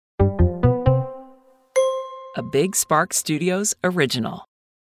a Big Spark Studios original.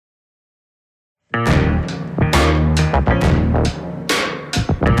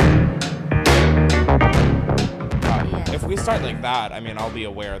 If we start like that, I mean, I'll be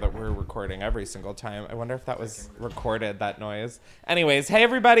aware that we're recording every single time. I wonder if that was recorded, that noise. Anyways, hey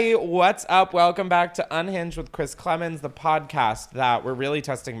everybody, what's up? Welcome back to Unhinged with Chris Clemens, the podcast that we're really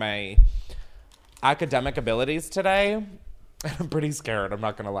testing my academic abilities today. I'm pretty scared, I'm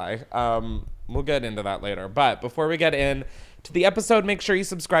not gonna lie. We'll get into that later. But before we get in to the episode, make sure you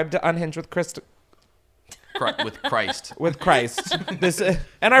subscribe to Unhinged with Chris. With Christ. With Christ.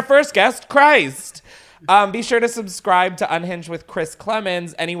 And our first guest, Christ. Be sure to subscribe to Unhinged with Chris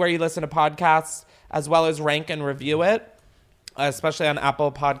Clemens anywhere you listen to podcasts, as well as rank and review it, especially on Apple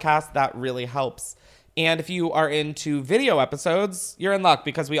Podcasts. That really helps. And if you are into video episodes, you're in luck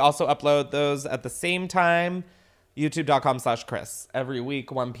because we also upload those at the same time, youtube.com/Chris, every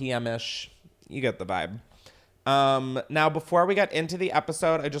week, 1 p.m.-ish. You get the vibe. Now, before we get into the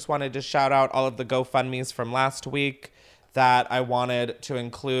episode, I just wanted to shout out all of the GoFundMes from last week that I wanted to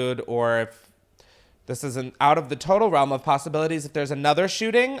include, or if this isn't out of the total realm of possibilities, if there's another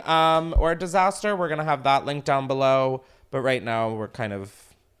shooting or a disaster, we're going to have that link down below. But right now, we're kind of...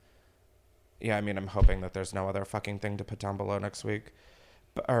 Yeah, I mean, I'm hoping that there's no other fucking thing to put down below next week.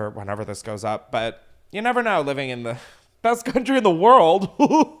 Or whenever this goes up. But you never know, living in the best country in the world.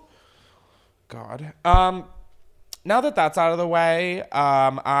 God. Now that that's out of the way,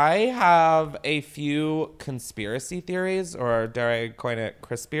 I have a few conspiracy theories, or dare I coin it,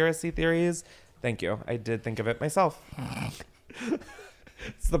 Chrispiracy theories. Thank you. I did think of it myself.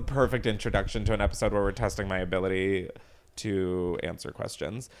 It's the perfect introduction to an episode where we're testing my ability to answer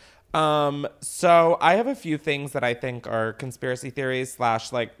questions. So I have a few things that I think are conspiracy theories /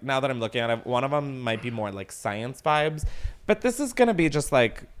 like, now that I'm looking at it, one of them might be more like science vibes, but this is going to be just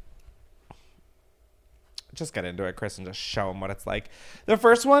like, just get into it, Chris, and just show them what it's like. The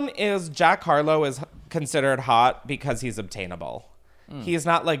first one is Jack Harlow is considered hot because he's obtainable. He's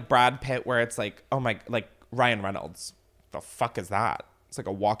not like Brad Pitt where it's like, oh my, like Ryan Reynolds. The fuck is that? It's like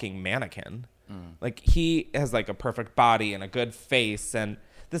a walking mannequin. Like he has like a perfect body and a good face. And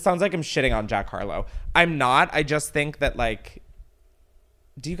this sounds like I'm shitting on Jack Harlow. I'm not. I just think that like,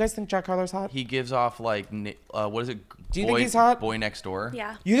 do you guys think Jack Harlow's hot? He gives off like, what is it? Do you think he's hot? Boy Next Door.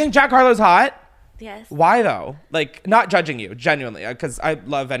 Yeah. You think Jack Harlow's hot? Yes. Why though? Like, not judging you, genuinely, because I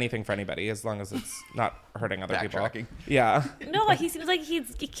love anything for anybody as long as it's not hurting other people. Backtracking. Yeah. No, he seems like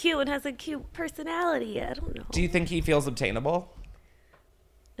he's cute and has a cute personality. I don't know. Do you think he feels obtainable?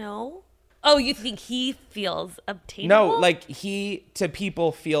 No. Oh, you think he feels obtainable? No, like he to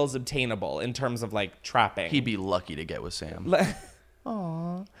people feels obtainable in terms of like trapping. He'd be lucky to get with Sam.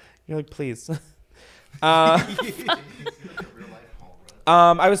 Aw, you're like, please.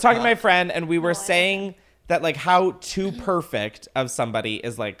 I was talking to my friend and we were saying that like how too perfect of somebody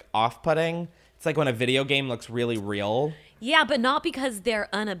is like off-putting. It's like when a video game looks really real. Yeah, but not because they're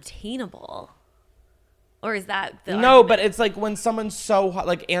unobtainable. Or is that the No, argument? but it's like when someone's so hot,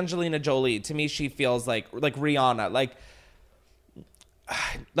 like Angelina Jolie, to me she feels like Rihanna, like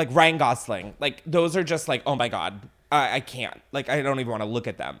Ryan Gosling. Like those are just like, oh my God, I can't. Like I don't even want to look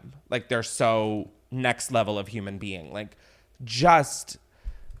at them. Like they're so next level of human being. Like just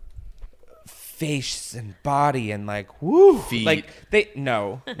face and body and like woo. Feet. Like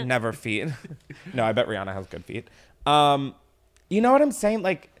never feet. No, I bet Rihanna has good feet. You know what I'm saying?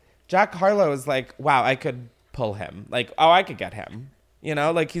 Like Jack Harlow is like, wow, I could pull him. Like, oh, I could get him. You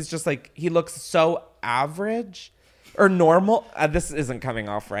know, like he's just like, he looks so average or normal. This isn't coming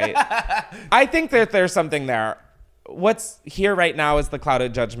off right. I think that there's something there. What's here right now is the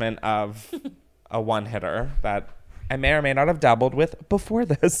clouded judgment of a one-hitter that I may or may not have dabbled with before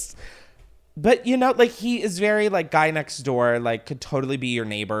this. But, you know, like he is very like guy next door, like could totally be your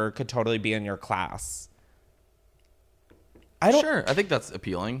neighbor, could totally be in your class. Sure, I think that's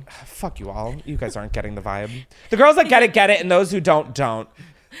appealing. Fuck you all. You guys aren't getting the vibe. The girls that get it, and those who don't.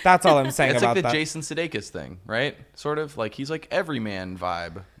 That's all I'm saying It's about like the that. Jason Sudeikis thing, right? Sort of like he's like everyman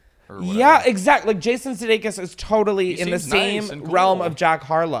vibe. Or whatever. Yeah, exactly. Like Jason Sudeikis is totally He in the seems same nice and cool. realm of Jack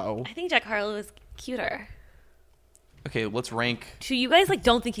Harlow. I think Jack Harlow is cuter. Okay, let's rank. So you guys like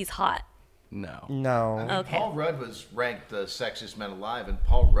don't think he's hot? No. No. Okay. Paul Rudd was ranked the sexiest man alive, and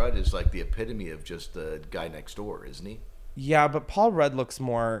Paul Rudd is like the epitome of just the guy next door, isn't he? Yeah, but Paul Rudd looks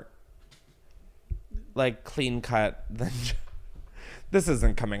more like clean cut than. This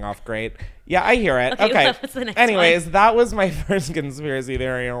isn't coming off great. Yeah, I hear it. Okay. What's the next Anyways, one? that was my first conspiracy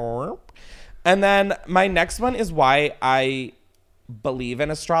theory. And then my next one is why I believe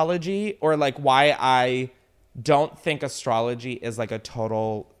in astrology, or like why I don't think astrology is like a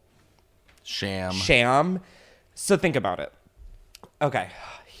total Sham. So think about it. Okay,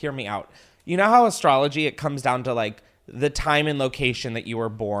 hear me out. You know how astrology, it comes down to like the time and location that you were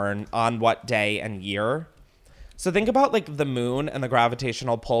born on what day and year. So think about like the moon and the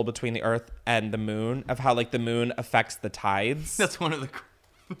gravitational pull between the earth and the moon, of how like the moon affects the tides. That's one of the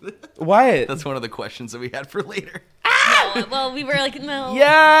What? that's one of the questions that we had for later. No, well, we were like, no.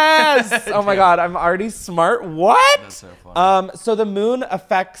 Yes! Oh my God, I'm already smart. What? That's so funny. So the moon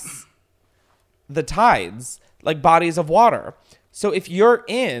affects the tides, like bodies of water. So if you're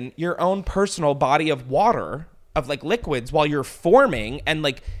in your own personal body of water, of like liquids while you're forming, and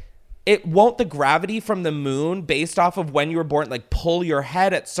like it won't, the gravity from the moon based off of when you were born, like pull your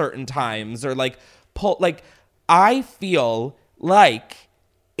head at certain times, or like pull, like I feel like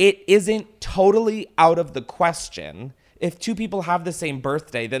it isn't totally out of the question. If two people have the same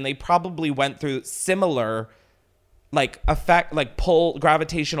birthday, then they probably went through similar like effect, like pull,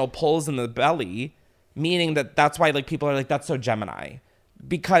 gravitational pulls in the belly, meaning that that's why like people are like, that's so Gemini,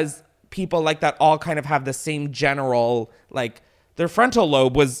 because people like that all kind of have the same general, like their frontal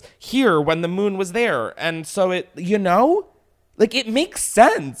lobe was here when the moon was there. And so it, you know, like it makes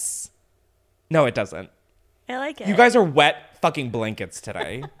sense. No, it doesn't. I like it. You guys are wet fucking blankets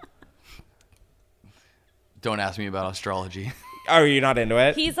today. Don't ask me about astrology. Are you not into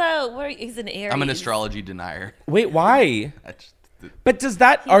it? He's an Aries. I'm an astrology denier. Wait, why? I just- But does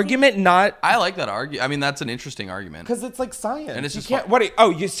that argument not? I like that argument. I mean, that's an interesting argument. Because it's like science. And it's you just can't. fun.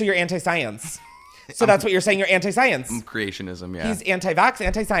 What? So you're anti-science. So that's what you're saying. You're anti-science. Creationism, yeah. He's anti-vax,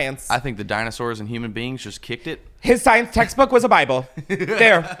 anti-science. I think the dinosaurs and human beings just kicked it. His science textbook was a Bible.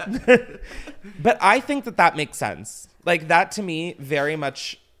 There. But I think that makes sense. Like that to me, very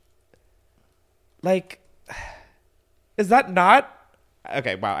much. Like, is that not?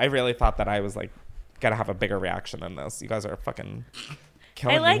 Okay, wow. I really thought that I was like gonna have a bigger reaction than this. You guys are fucking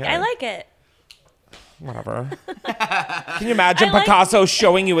killing me here. I like it. Whatever. Can you imagine I like- Picasso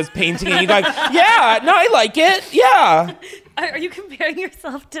showing you his painting and you go like, yeah, no, I like it. Yeah. Are you comparing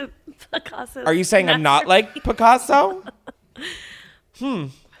yourself to Picasso? Are you saying I'm not like Picasso?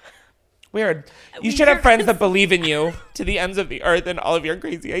 Weird. You should have friends that believe in you to the ends of the earth and all of your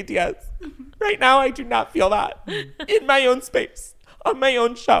crazy ideas. Right now, I do not feel that in my own space, on my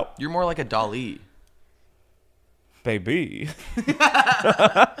own show. You're more like a Dali. Baby.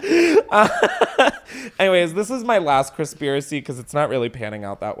 Anyways, this is my last conspiracy because it's not really panning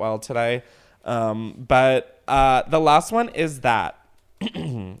out that well today. But the last one is that,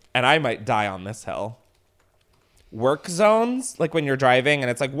 and I might die on this hill. Work zones, like when you're driving and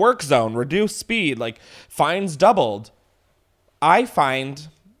it's like work zone, reduce speed, like fines doubled. I find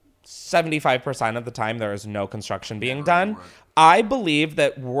 75% of the time there is no construction being done. I believe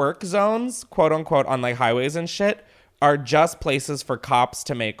that work zones, quote unquote, on like highways and shit, are just places for cops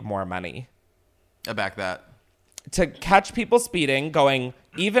to make more money. I back that. To catch people speeding, going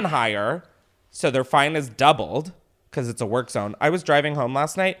even higher, so their fine is doubled because it's a work zone. I was driving home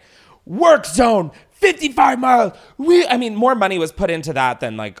last night. Work zone, 55 miles. More money was put into that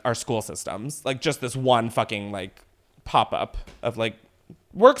than like our school systems. Like just this one fucking like pop-up of like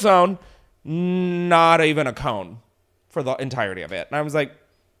work zone, not even a cone for the entirety of it. And I was like,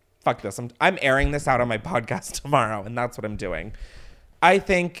 fuck this. I'm airing this out on my podcast tomorrow, and that's what I'm doing. I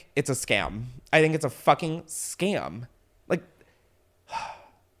think it's a scam. I think it's a fucking scam. Like,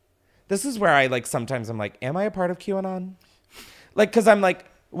 this is where I like sometimes I'm like, am I a part of QAnon? Like, because I'm like,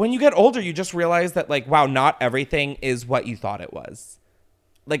 when you get older, you just realize that like, wow, not everything is what you thought it was.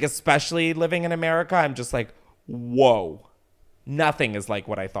 Like, especially living in America, I'm just like, whoa, nothing is like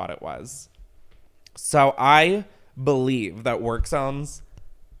what I thought it was. So I believe that work zones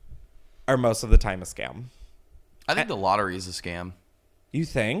are most of the time a scam. I think the lottery is a scam. You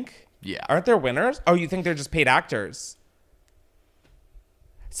think? Yeah. Aren't there winners? Oh, you think they're just paid actors?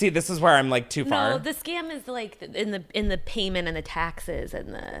 See, this is where I'm like too far. No, the scam is like in the payment and the taxes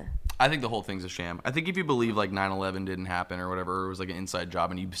and the. I think the whole thing's a sham. I think if you believe like 9/11 didn't happen or whatever, it was like an inside job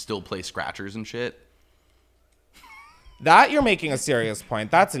and you still play scratchers and shit. That you're making a serious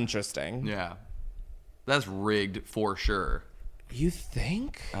point. That's interesting. Yeah. That's rigged for sure. You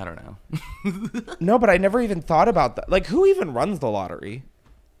think? I don't know. No, but I never even thought about that. Like, who even runs the lottery?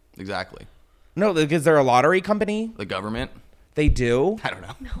 Exactly. No, like, is there a lottery company? The government? They do? I don't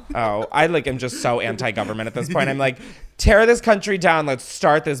know. Oh, I like am just so anti-government at this point. I'm like, tear this country down. Let's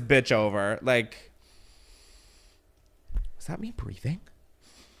start this bitch over. Like, is that me breathing?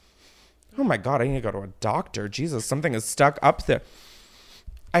 Oh my God, I need to go to a doctor. Jesus, something is stuck up there.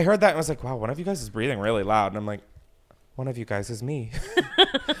 I heard that and I was like, wow, one of you guys is breathing really loud. And I'm like, one of you guys is me.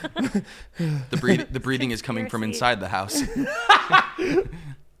 The breathing is coming from inside the house.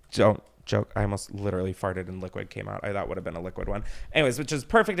 joke. I almost literally farted and liquid came out. I thought would have been a liquid one. Anyways, which is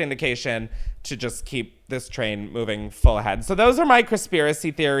perfect indication to just keep this train moving full ahead. So those are my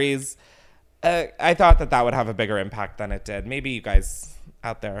conspiracy theories. I thought that would have a bigger impact than it did. Maybe you guys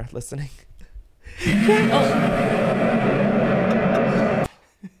out there listening.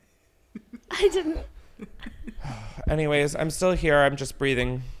 I didn't. Anyways, I'm still here. I'm just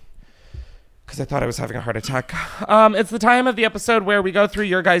breathing because I thought I was having a heart attack. It's the time of the episode where we go through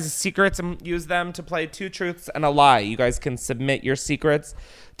your guys' secrets and use them to play 2 truths and a lie. You guys can submit your secrets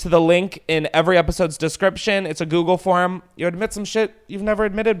to the link in every episode's description. It's a Google form. You admit some shit you've never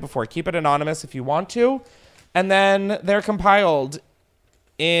admitted before. Keep it anonymous if you want to. And then they're compiled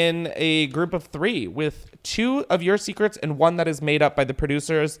in a group of 3 with 2 of your secrets and 1 that is made up by the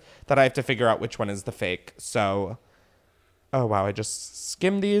producers that I have to figure out which one is the fake. So, oh wow, I just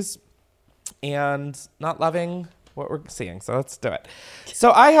skimmed these and not loving what we're seeing. So let's do it.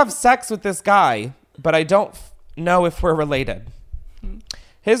 So I have sex with this guy, but I don't know if we're related.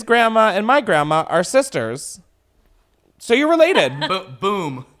 His grandma and my grandma are sisters. So you're related.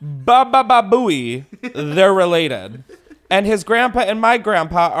 Boom. Ba-ba-ba-booey. They're related. And his grandpa and my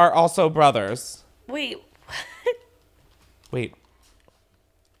grandpa are also brothers. Wait. Wait.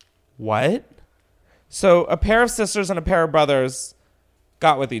 What? So a pair of sisters and a pair of brothers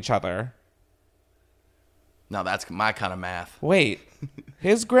got with each other. Now that's my kind of math. Wait.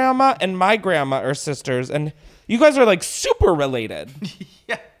 His grandma and my grandma are sisters, and you guys are like super related.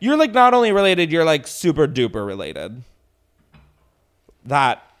 Yeah. You're like not only related, you're like super duper related.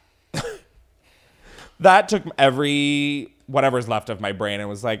 That took every whatever's left of my brain and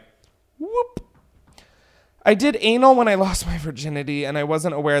was like, whoop. I did anal when I lost my virginity, and I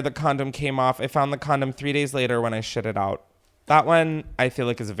wasn't aware the condom came off. I found the condom 3 days later when I shit it out. That one I feel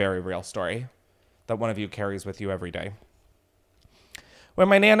like is a very real story that one of you carries with you every day. When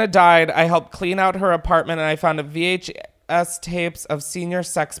my Nana died, I helped clean out her apartment, and I found a VHS tapes of senior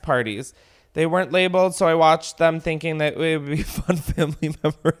sex parties. They weren't labeled, so I watched them thinking that it would be fun family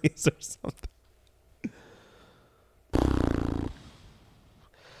memories or something.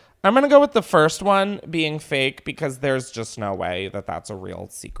 I'm going to go with the first one being fake because there's just no way that that's a real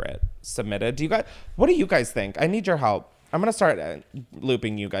secret submitted. What do you guys think? I need your help. I'm going to start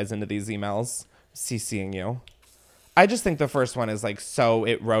looping you guys into these emails, CCing you. I just think the first one is like, so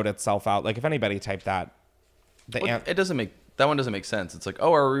it wrote itself out. Like if anybody typed that, That one doesn't make sense. It's like,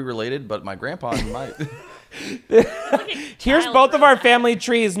 oh, are we related? But my grandpa and my here's both of our family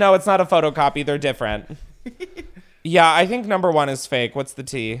trees. No, it's not a photocopy. They're different. Yeah, I think number 1 is fake. What's the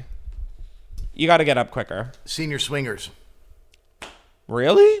T? You got to get up quicker. Senior swingers.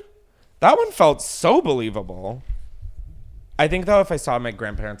 Really? That one felt so believable. I think, though, if I saw my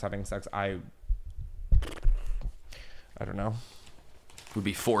grandparents having sex, I don't know. would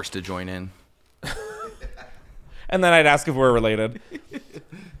be forced to join in. And then I'd ask if we're related.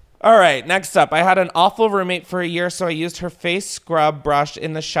 All right, next up. I had an awful roommate for a year, so I used her face scrub brush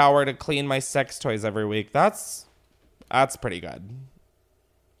in the shower to clean my sex toys every week. That's pretty good.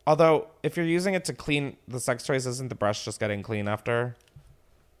 Although, if you're using it to clean the sex toys, isn't the brush just getting clean after?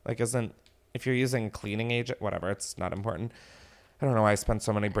 Like, if you're using cleaning agent, whatever, it's not important. I don't know why I spent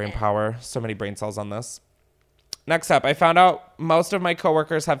so many brain cells on this. Next up, I found out most of my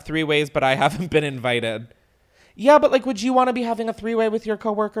coworkers have 3-ways, but I haven't been invited. Yeah, but like, would you want to be having a 3-way with your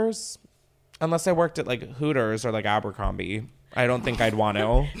coworkers? Unless I worked at like Hooters or like Abercrombie. I don't think I'd want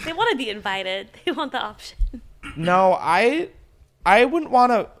to. They want to be invited. They want the option. No, I wouldn't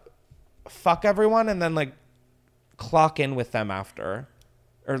want to fuck everyone and then like clock in with them after.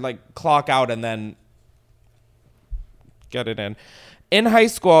 Or like clock out and then get it in. In high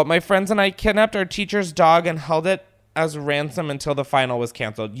school, my friends and I kidnapped our teacher's dog and held it as ransom until the final was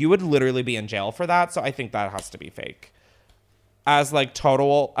canceled. You would literally be in jail for that, so I think that has to be fake. As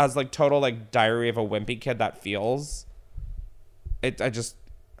total like Diary of a Wimpy Kid that feels. But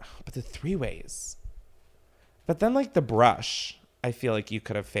the 3-ways. But then like the brush, I feel like you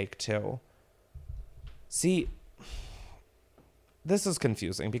could have faked too. See, this is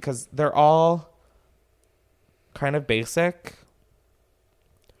confusing because they're all kind of basic.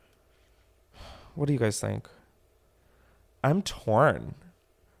 What do you guys think? I'm torn.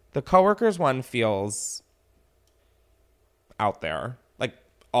 The coworkers one feels out there. Like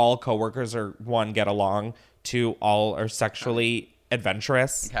all coworkers are 1, get along, 2, all are sexually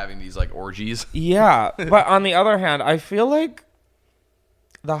adventurous. Having these like orgies. Yeah. But on the other hand, I feel like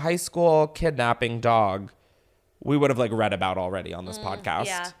the high school kidnapping dog, we would have like read about already on this podcast.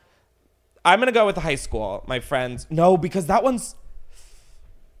 Yeah. I'm going to go with the high school. My friends. No, because that one's,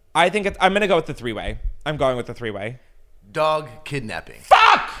 I'm going to go with the 3-way. I'm going with the 3-way. Dog kidnapping.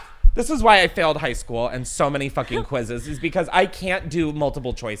 Fuck! This is why I failed high school and so many fucking quizzes, is because I can't do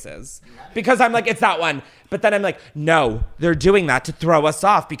multiple choices. Because I'm like, it's that one. But then I'm like, no, they're doing that to throw us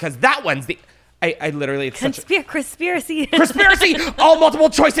off because that one's the... I literally... It's such a... Conspiracy. Conspiracy! All multiple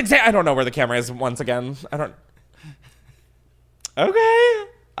choice exam... I don't know where the camera is once again. I don't... Okay.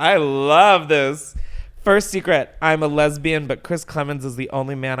 I love this. First secret. I'm a lesbian, but Chris Klemens is the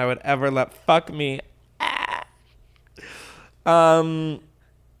only man I would ever let fuck me.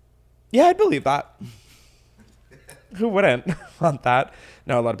 Yeah, I'd believe that. Who wouldn't want that?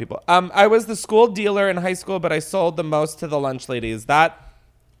 No, a lot of people. I was the school dealer in high school, but I sold the most to the lunch ladies. That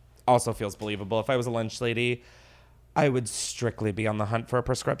also feels believable. If I was a lunch lady, I would strictly be on the hunt for a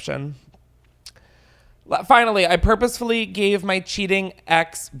prescription. Finally, I purposefully gave my cheating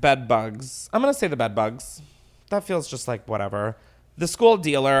ex bed bugs. I'm going to say the bed bugs. That feels just like whatever. The school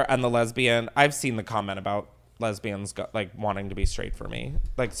dealer and the lesbian, I've seen the comment about lesbians wanting to be straight for me.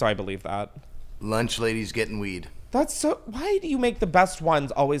 So I believe that. Lunch ladies getting weed. That's so... Why do you make the best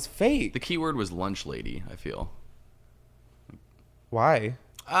ones always fake? The key word was lunch lady, I feel. Why?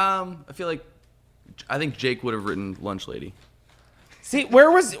 I think Jake would have written lunch lady. See,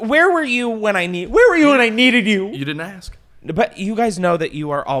 where were you when I needed you? You didn't ask. But you guys know that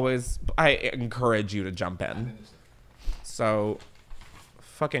you are always... I encourage you to jump in. So,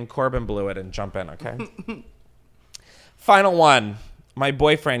 fucking Corbin blew it and jump in, okay? Final one. My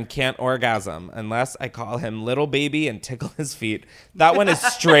boyfriend can't orgasm unless I call him little baby and tickle his feet. That one is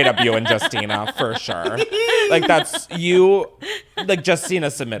straight up you and Justina, for sure. That's you.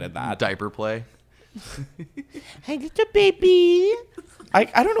 Justina submitted that. Diaper play. Hey, little baby.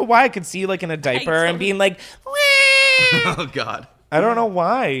 I don't know why I could see you in a diaper and being like, wah! Oh, God. I don't know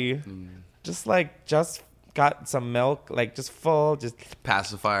why. Just got some milk, just full, just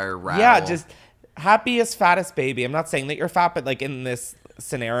pacifier, rattle. Yeah, just happiest, fattest baby. I'm not saying that you're fat, but in this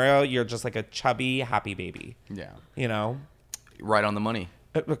scenario, you're just a chubby, happy baby. Yeah. You know? Right on the money.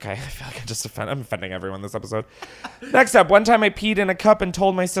 Okay, I feel like I'm offending everyone this episode. Next up, one time I peed in a cup and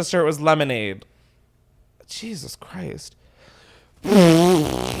told my sister it was lemonade. Jesus Christ. I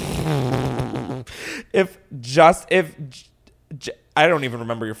don't even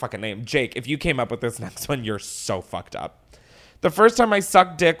remember your fucking name. Jake, if you came up with this next one, you're so fucked up. The first time I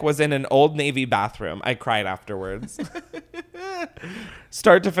sucked dick was in an Old Navy bathroom. I cried afterwards.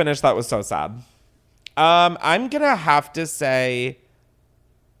 Start to finish, that was so sad. I'm going to have to say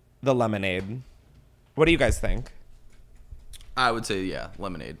the lemonade. What do you guys think? I would say, yeah,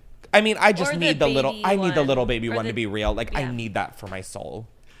 lemonade. I mean, I just need the little baby Or one to be real. yeah. I need that for my soul.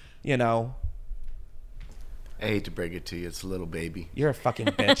 You know? I hate to break it to you, it's a little baby. You're a fucking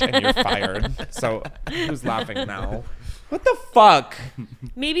bitch and you're fired. So who's laughing now? What the fuck?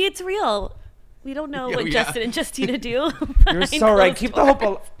 Maybe it's real. We don't know what yeah. Justin and Justina do. You're so right. Keep the hope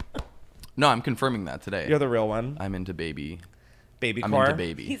alive. No, I'm confirming that today. You're the real one. I'm into baby. Baby I'm core. into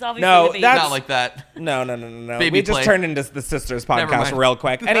baby. He's obviously No, the baby. that's- Not like that. No. Baby We just play. turned into the Sisters Never podcast mind. real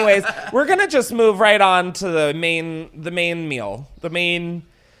quick. Anyways, we're gonna just move right on to the main meal, the main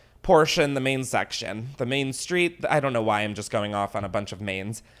portion, the main section, the main street. I don't know why I'm just going off on a bunch of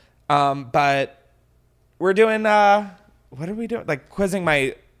mains, but we're doing what are we doing? Quizzing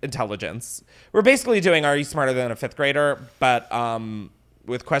my intelligence. We're basically doing Are You Smarter Than a Fifth Grader, but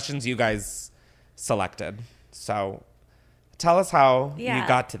with questions you guys selected. So tell us how you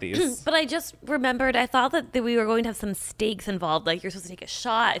got to these. But I just remembered, I thought that we were going to have some stakes involved. You're supposed to take a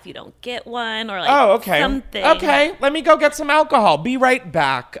shot if you don't get one, or Oh, okay. something. Okay, let me go get some alcohol. Be right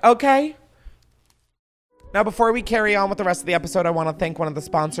back, okay? Now, before we carry on with the rest of the episode, I want to thank one of the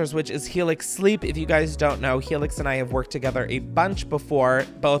sponsors, which is Helix Sleep. If you guys don't know, Helix and I have worked together a bunch before,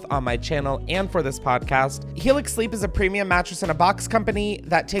 both on my channel and for this podcast. Helix Sleep is a premium mattress in a box company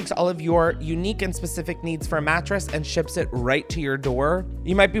that takes all of your unique and specific needs for a mattress and ships it right to your door.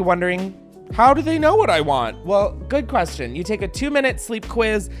 You might be wondering, how do they know what I want? Well, good question. You take a 2-minute sleep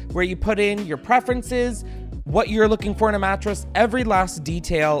quiz where you put in your preferences, what you're looking for in a mattress, every last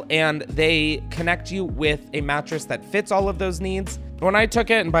detail, and they connect you with a mattress that fits all of those needs. When I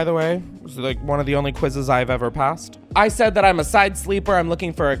took it, and by the way, it was one of the only quizzes I've ever passed, I said that I'm a side sleeper, I'm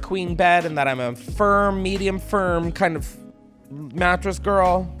looking for a queen bed, and that I'm a firm, medium firm kind of mattress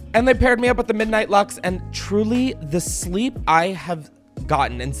girl. And they paired me up with the Midnight Luxe, and truly the sleep I have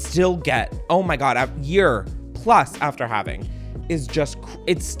gotten and still get, oh my God, a year plus after having, is just,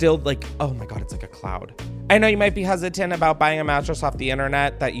 it's still oh my God, it's like a cloud. I know you might be hesitant about buying a mattress off the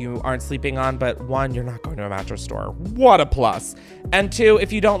internet that you aren't sleeping on, but 1, you're not going to a mattress store. What a plus. And 2,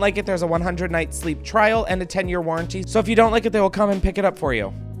 if you don't like it, there's a 100-night sleep trial and a 10-year warranty. So if you don't like it, they will come and pick it up for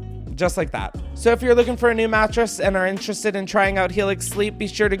you. Just like that. So if you're looking for a new mattress and are interested in trying out Helix Sleep, be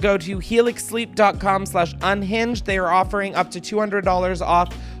sure to go to helixsleep.com/unhinged. They are offering up to $200 off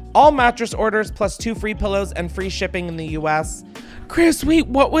all mattress orders plus 2 free pillows and free shipping in the US. Chris, wait,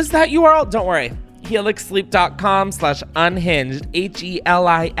 what was that URL? Don't worry. helixsleep.com/unhinged.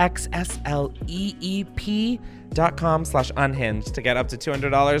 HELIXSLEEP.com/unhinged to get up to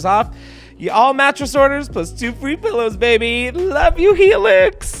 $200 off. All mattress orders plus 2 free pillows, baby. Love you,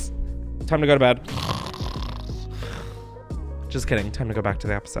 Helix. Time to go to bed. Just kidding. Time to go back to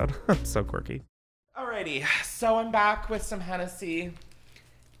the episode. I'm so quirky. Alrighty. So I'm back with some Hennessy.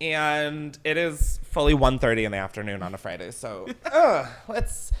 And it is fully 1:30 in the afternoon on a Friday. So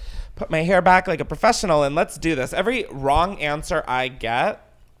let's put my hair back like a professional and let's do this. Every wrong answer I get,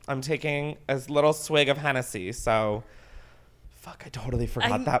 I'm taking a little swig of Hennessy. So, fuck, I totally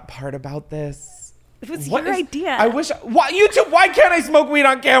forgot that part about this. It was your idea. I wish. Why, YouTube, why can't I smoke weed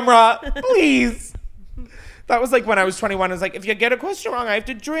on camera? Please. That was like when I was 21. I was like, if you get a question wrong, I have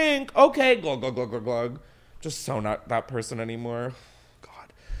to drink. Okay, glug, glug, glug, glug, glug. Just so not that person anymore.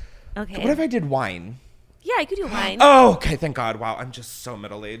 Okay. What if I did wine? Yeah, I could do wine. Oh, okay. Thank God. Wow. I'm just so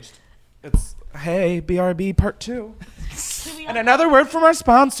middle-aged. It's, hey, BRB part 2. And another word from our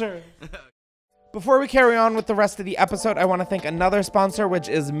sponsor. Before we carry on with the rest of the episode, I want to thank another sponsor, which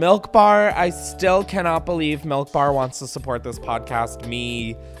is Milk Bar. I still cannot believe Milk Bar wants to support this podcast,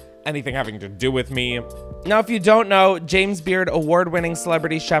 me, anything having to do with me. Now, if you don't know, James Beard award-winning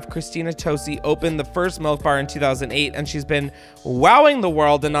celebrity chef Christina Tosi opened the first Milk Bar in 2008, and she's been wowing the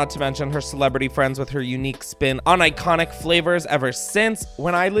world, and not to mention her celebrity friends with her unique spin on iconic flavors ever since.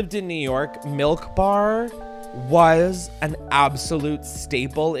 When I lived in New York, Milk Bar was an absolute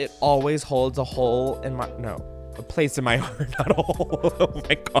staple. It always holds a place in my heart, not a hole. Oh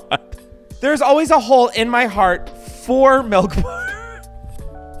my God. There's always a hole in my heart for Milk Bar.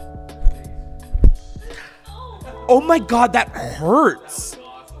 Oh my God, that hurts.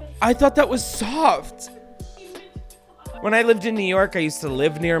 I thought that was soft. When I lived in New York, I used to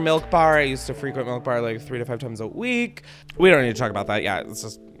live near Milk Bar. I used to frequent Milk Bar like 3 to 5 times a week. We don't need to talk about that. Yeah, it's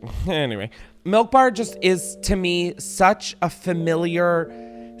just, anyway. Milk Bar just is, to me, such a familiar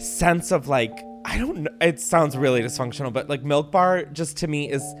sense of like, I don't know, it sounds really dysfunctional, but like Milk Bar just to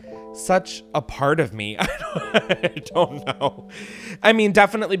me is such a part of me. I don't know. I mean,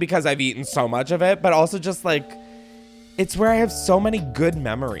 definitely because I've eaten so much of it, but also just like, it's where I have so many good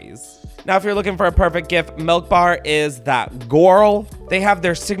memories. Now, if you're looking for a perfect gift, Milk Bar is that girl. They have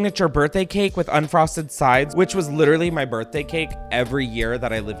their signature birthday cake with unfrosted sides, which was literally my birthday cake every year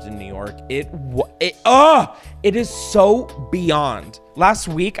that I lived in New York. It is so beyond. Last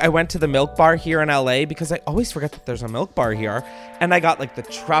week, I went to the Milk Bar here in LA because I always forget that there's a Milk Bar here. And I got like the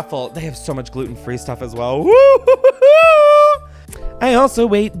truffle. They have so much gluten-free stuff as well. I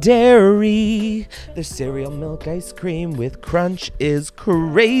also ate dairy. Their cereal milk ice cream with crunch is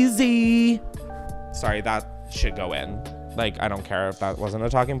crazy. Sorry, that should go in. Like, I don't care if that wasn't a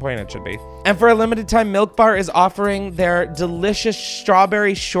talking point, it should be. And for a limited time, Milk Bar is offering their delicious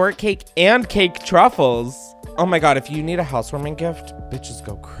strawberry shortcake and cake truffles. Oh my God, if you need a housewarming gift, bitches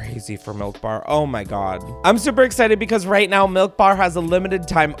go crazy for Milk Bar. Oh my God. I'm super excited because right now Milk Bar has a limited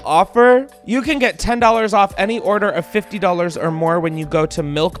time offer. You can get $10 off any order of $50 or more when you go to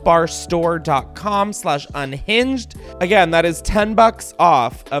milkbarstore.com/unhinged. Again, that is $10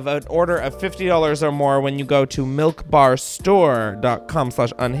 off of an order of $50 or more when you go to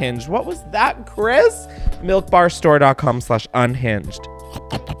milkbarstore.com/unhinged. What was that, Chris? milkbarstore.com/unhinged.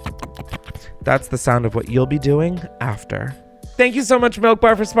 That's the sound of what you'll be doing after. Thank you so much, Milk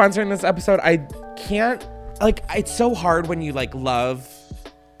Bar, for sponsoring this episode. I can't, like, it's so hard when you, like, love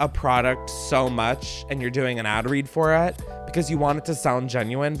a product so much and you're doing an ad read for it because you want it to sound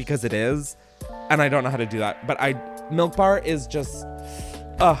genuine, because it is. And I don't know how to do that. But Milk Bar is just,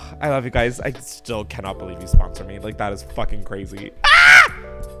 I love you guys. I still cannot believe you sponsor me. Like, that is fucking crazy. Ah!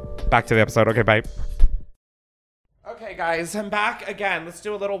 Back to the episode. Okay, bye. Okay, guys, I'm back again. Let's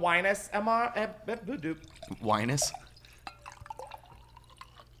do a little winus. Winus?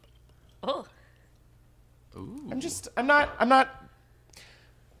 Oh. Ooh. I'm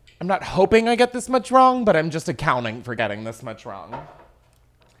not hoping I get this much wrong, but I'm just accounting for getting this much wrong.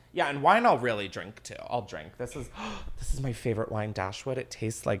 Yeah, and wine I'll really drink too. I'll drink. This is my favorite wine, Dashwood. It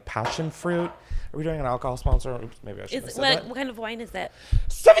tastes like passion fruit. Are we doing an alcohol sponsor? Oops, maybe I should have said that. What kind of wine is that?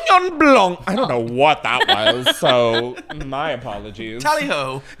 Sauvignon Blanc. I don't know what that was, so my apologies.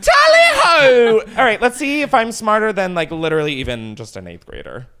 Tally-ho! Tally-ho! All right, let's see if I'm smarter than like literally even just an 8th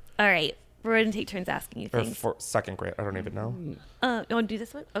grader. All right. We're going to take turns asking you Or things. 2nd grade. I don't even know. You want to do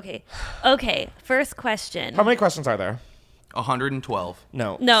this one? Okay. Okay. First question. How many questions are there? 112.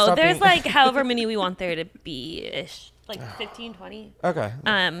 No. No, Stop there's being- like however many we want there to be ish. Like 15, 20. Okay.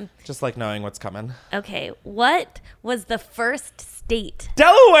 Um, Just like knowing what's coming. okay. What was the first state?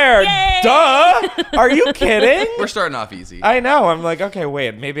 Delaware. Yay! Duh. Are you kidding? We're starting off easy. I know. I'm like, okay,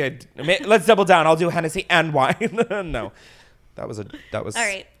 wait. Let's double down. I'll do Hennessy and wine. No, that was All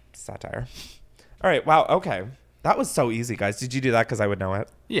right. satire. All right. Wow. Okay. That was so easy, guys. Did you do that because I would know it?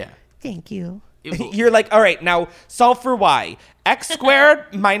 Yeah. Thank you. It will- You're like, all right, now solve for y. X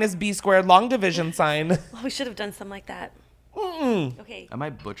squared minus b squared, long division sign. Oh, we should have done something like that. Okay. I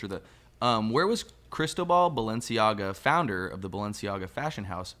might butcher the. Where was Cristobal Balenciaga, founder of the Balenciaga fashion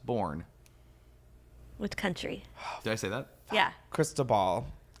house, born? Which country? Did I say that? Yeah. Cristobal.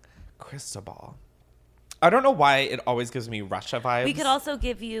 I don't know why it always gives me Russia vibes. We could also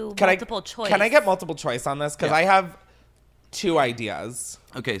give you Can multiple choice. Can I get multiple choice on this? Because Yeah. I have 2 ideas.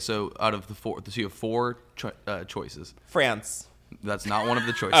 Okay, so out of the 4, so you have 4 choices. France. That's not one of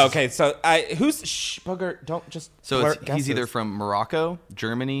the choices. Okay, so who's booger? Don't just. So blurt he's either guesses. from Morocco,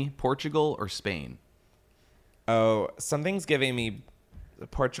 Germany, Portugal, or Spain. Oh, something's giving me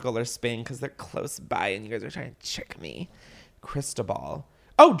Portugal or Spain because they're close by, and you guys are trying to trick me. Cristobal.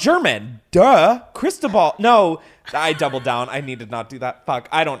 Oh, German. Duh. Cristobal. No, I doubled down. I need to not do that. Fuck.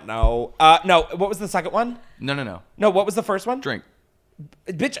 I don't know. No. What was the second one? No. No. What was the first one? Drink.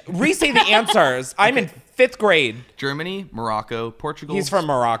 Bitch, re-say the answers. I'm in 5th grade. Germany, Morocco, Portugal. He's from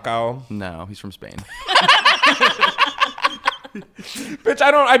Morocco. No, he's from Spain. Bitch,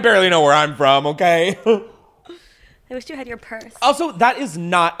 I barely know where I'm from, okay? I wish you had your purse. Also, that is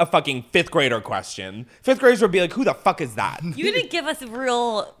not a fucking 5th grader question. 5th graders would be like, who the fuck is that? You didn't give us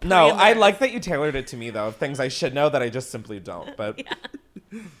real. No, I parameters. like that you tailored it to me, though, of things I should know that I just simply don't. But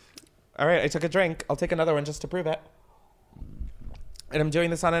all right, I took a drink. I'll take another one just to prove it. And I'm doing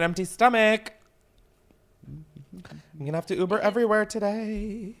this on an empty stomach. I'm gonna have to Uber everywhere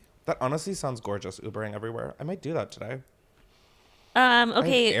today. That honestly sounds gorgeous, Ubering everywhere. I might do that today. I have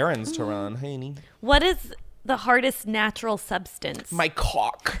Okay. errands to run, honey. What is the hardest natural substance? My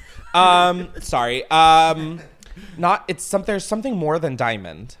cock. Sorry. Not. There's something more than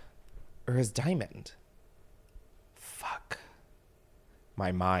diamond, or is diamond? Fuck.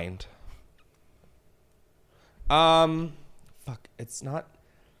 My mind. Fuck. It's not.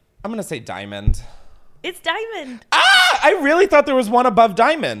 I'm gonna say diamond. It's diamond. I really thought there was one above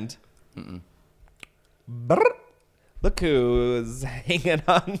diamond. Brr. Look who's hanging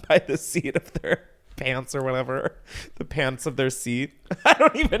on by the seat of their pants or whatever. The pants of their seat. I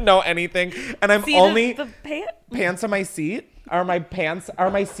don't even know anything. And I'm See only the pants on my seat. Are my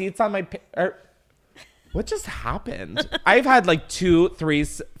seats on my what just happened? I've had like 2, 3,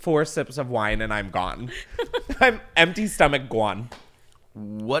 4 sips of wine and I'm gone. I'm empty stomach gone.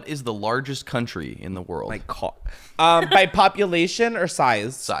 What is the largest country in the world? My cock. By population or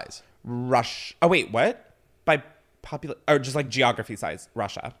size? Size. Russia. Oh wait, what? By or just like geography size?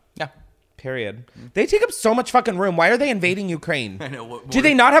 Russia. Yeah. Period. They take up so much fucking room. Why are they invading Ukraine? I know. What Do more-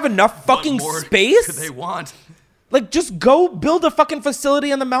 they not have enough fucking what more space? could they want? Like, just go build a fucking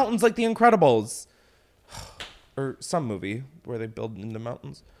facility in the mountains like The Incredibles. Or some movie where they build in the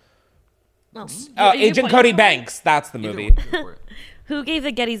mountains. Oh. Agent Cody Banks. That's the Either movie. way, go for it. Who gave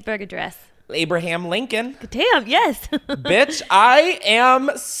the Gettysburg Address? Abraham Lincoln. Damn, yes. Bitch, I am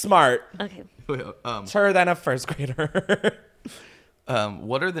smart. Okay. Smarter than a first grader.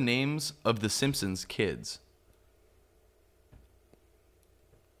 What are the names of the Simpsons kids?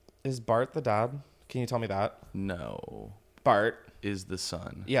 Is Bart the dad? Can you tell me that? No. Bart. Is the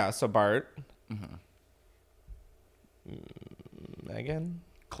son. Yeah, so Bart. Megan?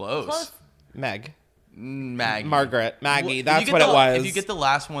 Close. Meg. Maggie. Margaret. Maggie. Well, if That's you get what it the- was. If you get the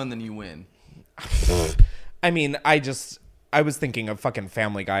last one, then you win. I mean, I was thinking of fucking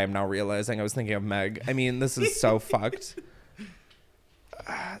Family Guy. I'm now realizing I was thinking of Meg. I mean, this is so fucked.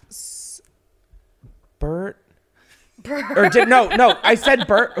 Bert. Or no, I said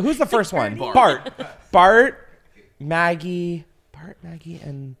Bert. Who's the first one? Bart. Bart, Maggie,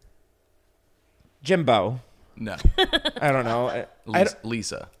 and Jimbo. No. I don't know.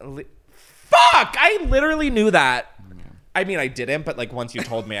 Lisa. Fuck! I literally knew that. I mean, I didn't, but like once you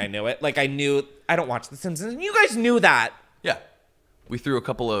told me, I knew it. Like I knew. I don't watch The Simpsons, and you guys knew that. Yeah. We threw a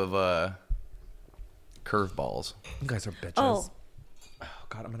couple of curveballs. You guys are bitches. Oh.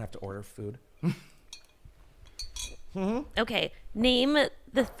 God, I'm gonna have to order food. Okay. Name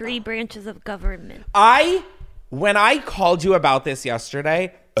the 3 branches of government. When I called you about this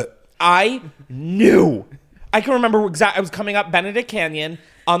yesterday, I knew. I can remember exactly. I was coming up Benedict Canyon,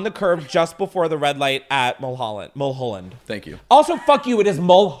 on the curve just before the red light at Mulholland. Thank you. Also, fuck you, it is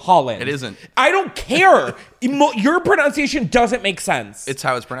Mulholland. It isn't. I don't care. Your pronunciation doesn't make sense. It's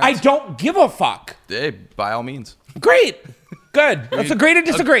how it's I pronounced. don't give a fuck. Hey, by all means. Great. Good. Let's agree to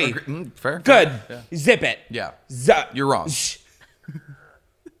disagree. Fair. Good. Yeah. Zip it. Yeah. You're wrong.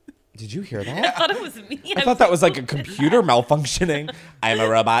 Did you hear that? I thought it was me. I thought that was like a computer malfunctioning. I am a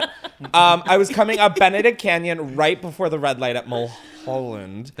robot. I was coming up Benedict Canyon right before the red light at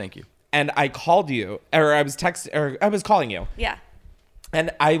Mulholland. Thank you. And I called you, or I was calling you. Yeah.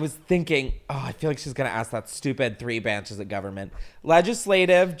 And I was thinking, I feel like she's going to ask that stupid 3 branches of government.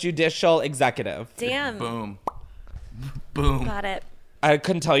 Legislative, judicial, executive. Damn. Boom. Boom. Got it. I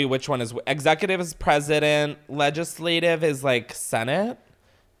couldn't tell you which one is. Executive is president. Legislative is like Senate.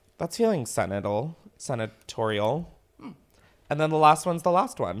 That's feeling senatorial. And then the last one's the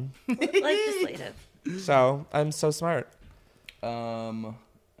last one. Legislative. So I'm so smart. You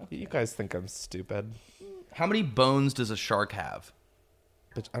You guys think I'm stupid. How many bones does a shark have?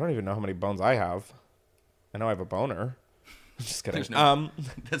 But I don't even know how many bones I have. I know I have a boner. I'm just kidding. There's no-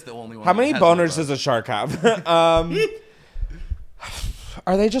 That's the only one. How that many has no boners bones. does a shark have?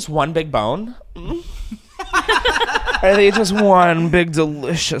 Are they just one big bone? Are they just one big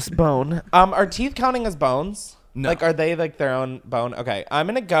delicious bone? Are teeth counting as bones? No. Like, are they like their own bone? Okay, I'm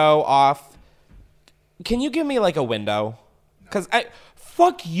gonna go off. Can you give me like a window? Because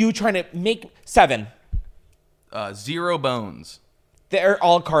fuck you trying to make 7. 0 bones. They're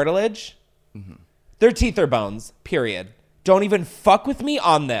all cartilage. Their teeth are bones. Period. Don't even fuck with me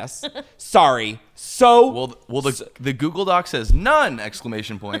on this. Sorry. So Well, the Google Doc says none!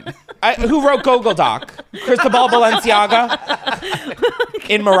 Exclamation point. who wrote Google Doc? Cristobal Balenciaga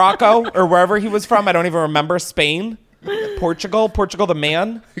in Morocco or wherever he was from. I don't even remember. Spain, Portugal the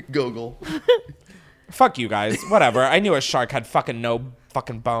man. Google. Fuck you guys. Whatever. I knew a shark had fucking no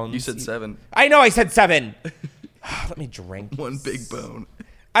fucking bones. You said 7. I know. I said 7. Let me drink. One big bone.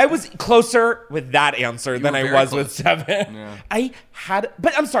 I was closer with that answer than were I very was close. with 7. Yeah.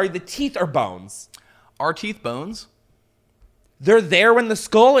 But I'm sorry. The teeth are bones. Are teeth bones? They're there when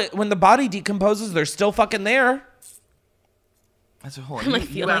when the body decomposes. They're still fucking there. That's a whole. I'm like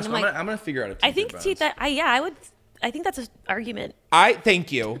feeling. I'm I'm like, gonna figure out. If I teeth think are teeth. bones. I think that's an argument. I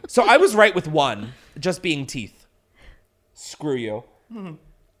thank you. So I was right with 1, just being teeth. Screw you.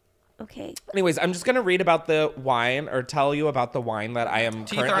 Okay. Anyways, I'm just gonna read about the wine or tell you about the wine that I am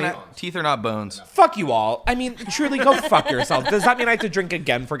Teeth currently. teeth are not bones. Fuck you all. I mean, truly, go fuck yourself. Does that mean I have to drink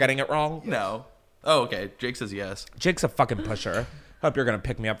again for getting it wrong? No. Oh, okay. Jake says yes. Jake's a fucking pusher. Hope you're gonna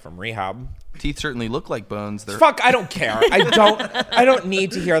pick me up from rehab. Teeth certainly look like bones. They're Fuck, I don't care. I don't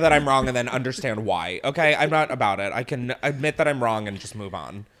need to hear that I'm wrong and then understand why. Okay, I'm not about it. I can admit that I'm wrong and just move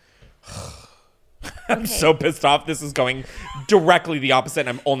on. I'm so pissed off. This is going directly the opposite, and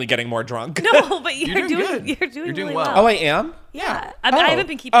I'm only getting more drunk. No, but you're doing doing good. You're doing You're doing really well. Oh, I am? Yeah. I haven't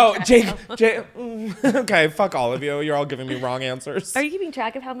been keeping Oh, track. Jake. Okay, fuck all of you. You're all giving me wrong answers. Are you keeping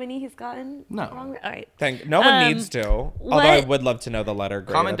track of how many he's gotten? No. Wrong? All right. No one needs to. Although I what- would love to know the letter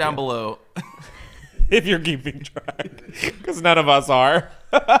grade. comment at the down end. below. if you're keeping track, because none of us are.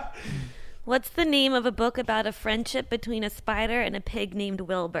 What's the name of a book about a friendship between a spider and a pig named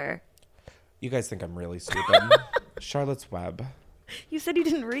Wilbur? You guys think I'm really stupid. Charlotte's Web. You said you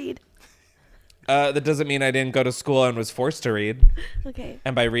didn't read. That doesn't mean I didn't go to school and was forced to read. Okay.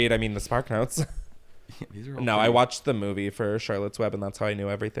 And by read, I mean the Spark Notes. These are all No, pretty- I watched the movie for Charlotte's Web, and that's how I knew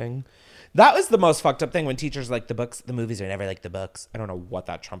everything. That was the most fucked up thing when teachers like the books. The movies are never like the books. I don't know what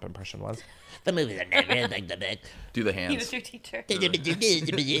that Trump impression was. The movies are never like the book. Do the He hands. was your teacher.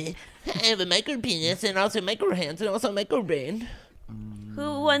 I have a micro penis and also micro hands and also micro brain.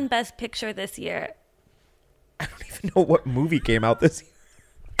 Who won Best Picture this year? I don't even know what movie came out this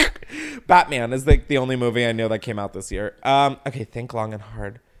year. Batman is like the only movie I know that came out this year. Okay, think long and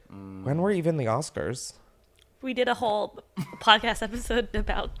hard. When were even the Oscars? We did a whole podcast episode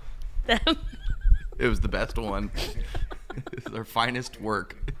about them. It was the best one. It's their finest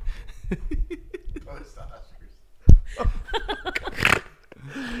work.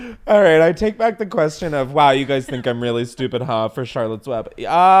 All right, I take back the question of, wow, you guys think I'm really stupid, huh, for Charlotte's Web.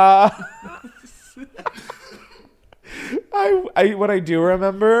 What I do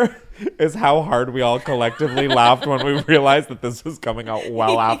remember is how hard we all collectively laughed when we realized that this was coming out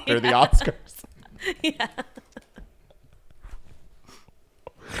well after the Oscars. Yeah.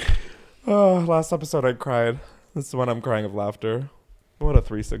 Oh, last episode I cried. This is when I'm crying of laughter. What a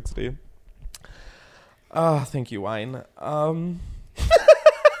 360. Oh, thank you, wine.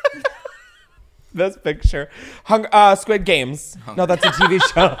 Best picture. Squid Games. No, that's a TV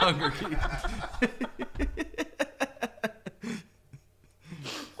show. Hunger Games.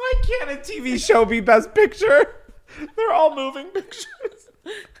 can't a TV show be Best Picture? They're all moving pictures.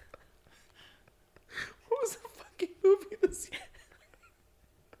 What was the fucking movie this year?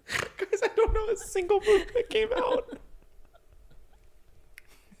 Guys, I don't know a single movie that came out.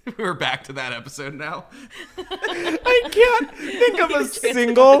 We're back to that episode now. I can't think of a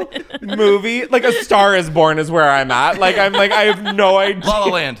single movie. Like, A Star Is Born is where I'm at. Like, I have no idea. La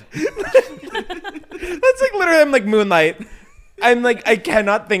La Land. That's like literally, I'm like Moonlight. I'm like, I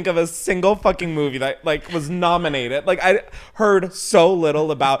cannot think of a single fucking movie that like was nominated. Like, I heard so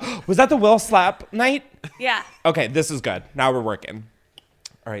little about. Was that the Will Slap night? Yeah. Okay, this is good. Now we're working.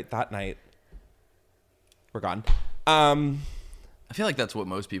 All right, that night we're gone. I feel like that's what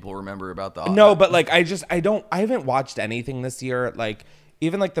most people remember about the. No, but like I haven't watched anything this year. Like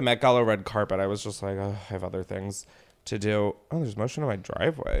even like the Met Gala red carpet, I was just like, oh, I have other things to do. Oh, there's motion in my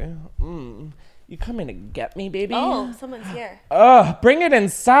driveway. You coming to get me, baby? Oh, someone's here. Bring it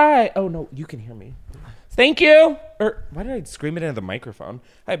inside. Oh no, you can hear me. Thank you. Or why did I scream it into the microphone?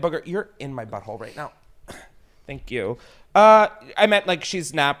 Hi, Booger, you're in my butthole right now. Thank you. I meant like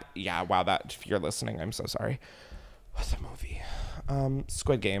she's nap. Yeah, wow. That if you're listening, I'm so sorry. What's the movie?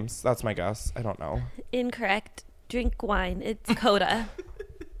 Squid Games. That's my guess. I don't know. Incorrect. Drink wine. It's Coda.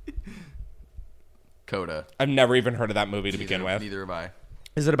 Coda. I've never even heard of that movie to begin with. Neither have I.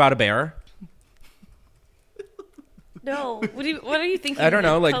 Is it about a bear? No. What are you thinking? I don't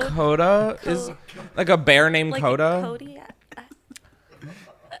know. Like Coda is like a bear named like Coda. Cody?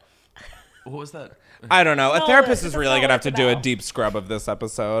 What was that? I don't know. A No, therapist that's is really not gonna what have to it's do a about. deep scrub of this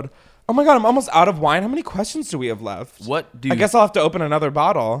episode. Oh my god, I'm almost out of wine. How many questions do we have left? I guess I'll have to open another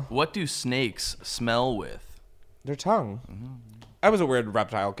bottle. What do snakes smell with? Their tongue. I was a weird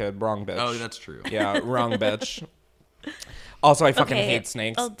reptile kid. Wrong bitch. Oh, that's true. Yeah, wrong bitch. Also, I fucking Okay, hate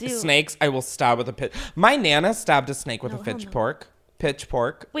snakes. I'll do- Snakes, I will stab with a pitch. My Nana stabbed a snake with a pitchfork.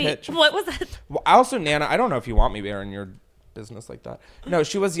 Pitchfork. Wait, what was that? Well, also, Nana, I don't know if you want me there in your business like that. No,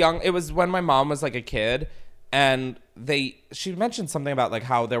 she was young. It was when my mom was like a kid, and she mentioned something about like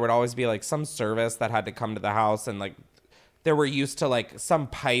how there would always be like some service that had to come to the house, and like they were used to like some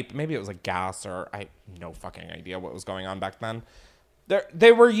pipe. Maybe it was like gas, or I no fucking idea what was going on back then.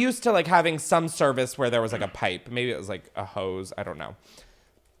 They were used to like having some service where there was like a pipe. Maybe it was like a hose. I don't know.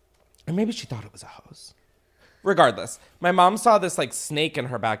 And maybe she thought it was a hose. Regardless, my mom saw this like snake in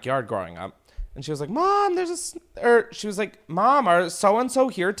her backyard growing up. And she was like, Mom, she was like, Mom, are so-and-so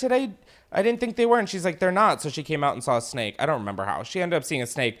here today? I didn't think they were. And she's like, they're not. So she came out and saw a snake. I don't remember how. She ended up seeing a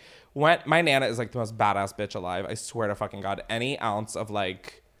snake. My Nana is like the most badass bitch alive. I swear to fucking God. Any ounce of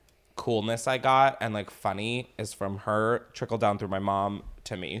like coolness I got and like funny is from her, trickled down through my mom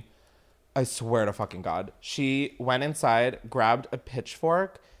to me. I swear to fucking God. She went inside, grabbed a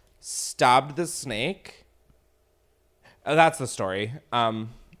pitchfork, stabbed the snake. That's the story.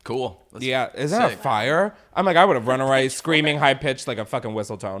 Cool. That's Yeah, isn't that a fire? I'm like, I would have run away screaming high pitched like a fucking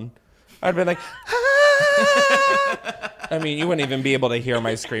whistle tone. I'd been like, ah! I mean, you wouldn't even be able to hear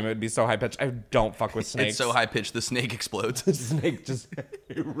my scream. It would be so high pitched. I don't fuck with snakes. It's so high pitched the snake explodes. The snake just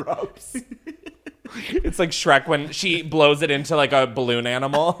erupts. It's like Shrek when she blows it into like a balloon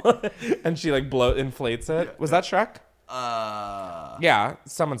animal and she like inflates it. Was that Shrek? Yeah,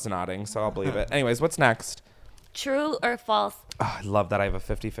 someone's nodding, so I'll believe it. Anyways, what's next? True or false? Oh, I love that I have a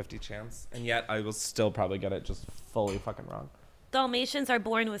 50-50 chance, and yet I will still probably get it just fully fucking wrong. Dalmatians are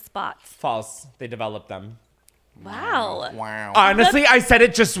born with spots. False. They develop them. Wow. Wow. Honestly, I said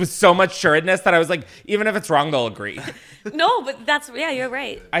it just with so much sureness that I was like, even if it's wrong, they'll agree. No, but you're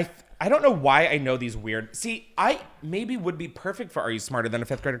right. I don't know why I know these weird. See, I maybe would be perfect for Are You Smarter Than a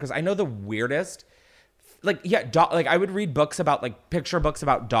Fifth Grader because I know the weirdest. Like, yeah, like I would read books about like picture books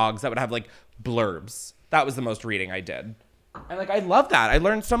about dogs that would have like blurbs. That was the most reading I did. And like I love that. I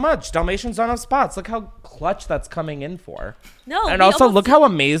learned so much. Dalmatians don't have spots. Look how clutch that's coming in for. No. And also look how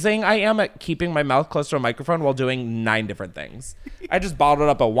amazing I am at keeping my mouth close to a microphone while doing 9 different things. I just bottled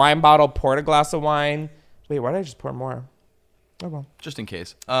up a wine bottle, poured a glass of wine. Wait, why did I just pour more? Oh well. Just in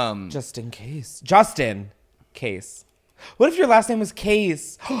case. Just in case. Justin Case. What if your last name was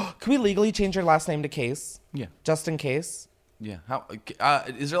Case? Can we legally change your last name to Case? Yeah. Just in case? Yeah. How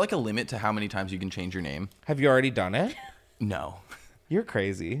is there like a limit to how many times you can change your name? Have you already done it? No. You're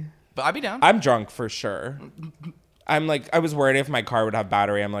crazy. But I'd be down. I'm drunk for sure. I'm like, I was worried if my car would have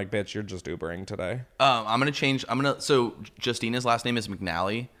battery. I'm like, bitch, you're just Ubering today. So Justina's last name is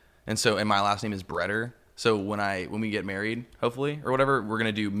McNally, and my last name is Bretter. So when we get married, hopefully, or whatever, we're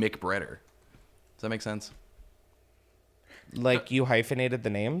gonna do McBretter. Does that make sense? Like you hyphenated the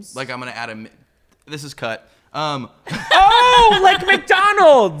names? Like I'm gonna add this is cut. Oh, like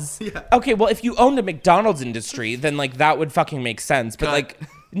McDonald's. Yeah. Okay, well, if you owned a McDonald's industry, then like that would fucking make sense. But Cut. like,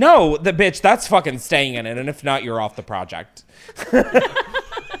 No, the bitch, that's fucking staying in it. And if not, you're off the project.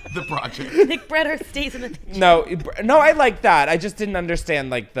 The project. Nick Bretter stays in the picture. No, I like that. I just didn't understand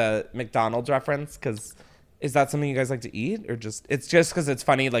like the McDonald's reference because is that something you guys like to eat or it's just because it's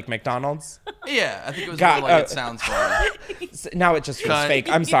funny like McDonald's? Yeah, I think it was God, more like it sounds fun. Now it just feels Cut. fake.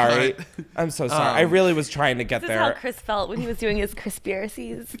 I'm sorry. Cut. I'm so sorry. I really was trying to get This is how there. Chris felt when he was doing his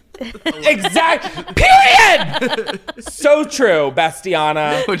conspiracies. Exact. Period. So true,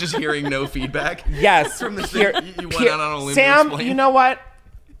 Bastiana. But just hearing no feedback. Yes. From the Here- thing you went here- out on a limb to Sam, explain. you know what?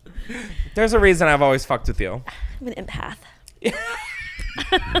 There's a reason I've always fucked with you. I'm an empath. Wait,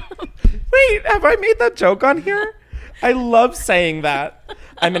 have I made that joke on here? I love saying that.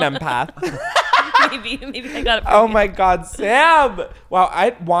 I'm an empath. Maybe I got it. Oh my God, Sam!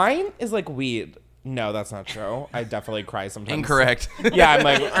 Wow, wine is like weed. No, that's not true. I definitely cry sometimes. Incorrect. Yeah, I'm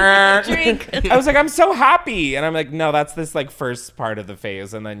like, Drink. I was like, I'm so happy, and I'm like, no, that's this like first part of the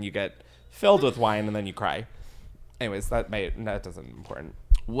phase, and then you get filled with wine, and then you cry. Anyways, that doesn't important.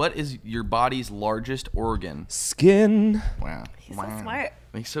 What is your body's largest organ? Skin. Wow. He's so smart.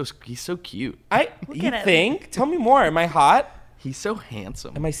 He's so cute. You at him. think? Tell me more. Am I hot? He's so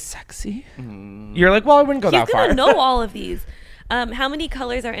handsome. Am I sexy? You're like, well, I wouldn't go He's that far. gonna know all of these. How many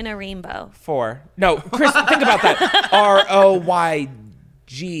colors are in a rainbow? 4. No, Chris, think about that.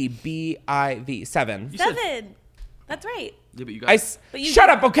 ROYGBIV. 7. 7. That's right. Yeah, but you I guys. shut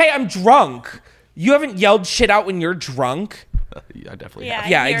up, okay? I'm drunk. You haven't yelled shit out when you're drunk. I definitely Yeah. have.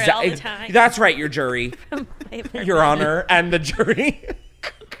 Yeah, I hear it all the exactly. time. That's right, your jury, your honor, and the jury.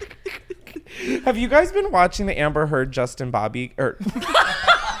 Have you guys been watching the Amber Heard Justin Bobby or?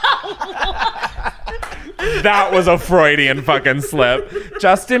 That was a Freudian fucking slip.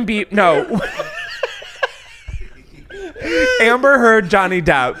 Justin no. Amber Heard, Johnny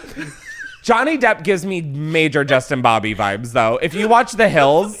Depp. Johnny Depp gives me major Justin Bobby vibes, though. If you watch The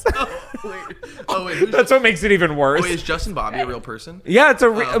Hills, Wait. that's what makes it even worse. Wait, is Justin Bobby a real person? Yeah, it's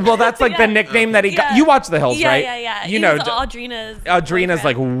well, that's like the nickname that he got. Yeah. You watch The Hills, Yeah, right? yeah. You He know, was Audrina's Audrina's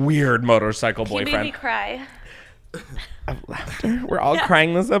like boyfriend. weird motorcycle He made me boyfriend. cry. We're all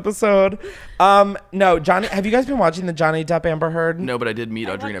crying this episode. No, Johnny. Have you guys been watching the Johnny Depp Amber Heard? No, but I did meet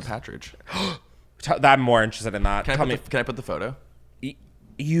Audrina Patridge. I'm more interested in that. Can Tell me, I put the photo?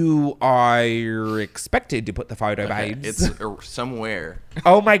 you are expected to put the photo, Okay, babes. it's somewhere.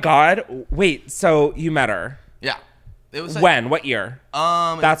 Oh my God! Wait, so you met her Yeah. It was like, when? What year?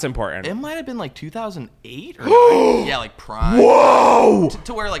 That's important. It might have been like 2008 or 9. Yeah, like prime. Whoa!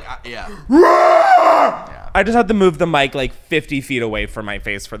 To where like yeah. I just had to move the mic like 50 feet away from my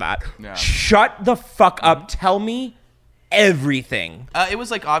face for that. Yeah. Shut the fuck up. Tell me everything. It was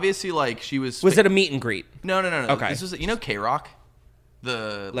like obviously like she was. Was it a meet and greet? No. Okay. This was K-Rock,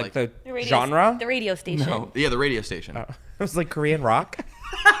 the Like the The radio, genre? The radio station. Oh, yeah, the radio station. It was like Korean rock.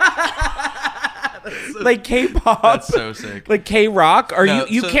 Like K-pop. That's so sick. Like K-rock? Or No,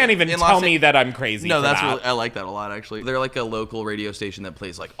 you so can't even in tell Los me An- that I'm crazy. No, for that's that. really, I like that a lot actually. They're like a local radio station that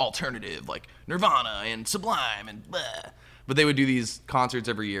plays like alternative, like Nirvana and Sublime and blah. But they would do these concerts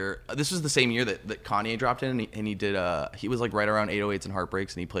every year. This was the same year that Kanye dropped in, and he did. He was like right around 808s and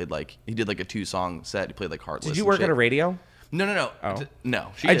Heartbreaks, and he did like a 2-song set. He played like Heartless. Did you and work shit. at a radio? No. Oh.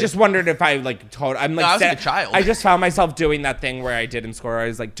 No. She I did. just wondered if I like I'm like No, I was like a child. I just found myself doing that thing where I did in school where I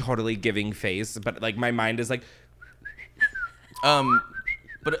was like totally giving face, but like my mind is like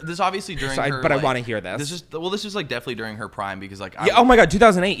But this obviously during So I- her. but I like- wanna hear this. This was like definitely during her prime because like. yeah, oh my God,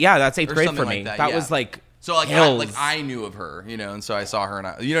 2008. Yeah, that's 8th or grade something for me. like That yeah. was like So like hills. I knew of her, you know, and so I saw her,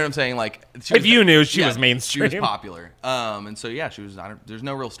 and you know what I'm saying, like If you knew, she was She mainstream. was popular, and so yeah, she was. There's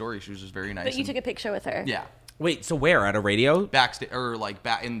no real story. She was just very nice. But you and- took a picture with her. Yeah, Wait, so where at a radio? backstage or like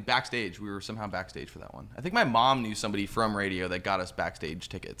backstage. We were somehow backstage for that one. I think my mom knew somebody from radio that got us backstage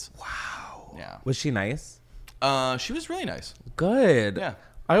tickets. Wow. Yeah. Was she nice? She was really nice. Good. Yeah.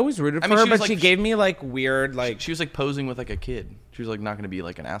 I always rooted I for mean, her, she was but she like- gave me like weird like. She was like posing with like a kid. She was like not gonna be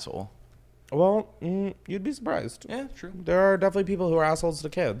like an asshole. Well, you'd be surprised. Yeah, true. There are definitely people who are assholes to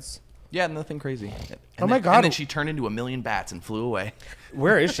kids. Yeah, nothing crazy. Oh my God. And then she turned into 1,000,000 bats and flew away.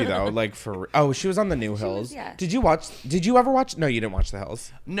 Where is she though? Like for she was on the New Hills. yeah. Did you ever watch? No, you didn't watch the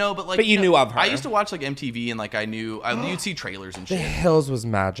Hills. No, but like. But you knew of her. I used to watch like MTV and like I knew you'd see trailers and The shit. Hills was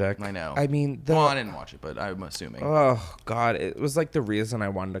magic. I know. I mean, Well, I didn't watch it, but I'm assuming. oh God, it was like the reason I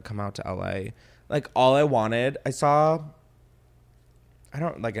wanted to come out to LA. Like all I wanted, I saw. I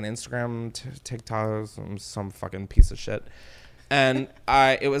don't like an Instagram, TikTok, some fucking piece of shit, and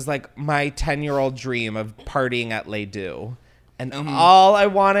it was like my 10-year-old dream of partying at Les Deux, and all I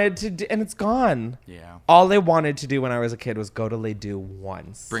wanted to do, and it's gone. Yeah. All I wanted to do when I was a kid was go to Les Deux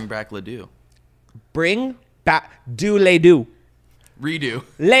once. Bring back Ledoux. Bring back do Les Deux. Redo.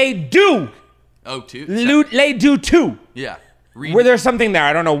 Les Deux. Oh, two. Les Deux 2. Yeah. Where there's something there.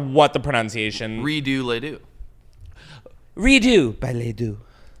 I don't know what the pronunciation. Redo, les do. Redo by Les Deux.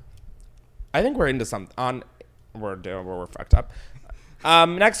 I think we're into something. We're fucked up.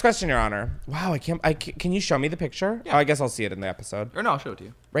 Next question, Your Honor. Wow, can you show me the picture? Yeah. Oh, I guess I'll see it in the episode. Or no, I'll show it to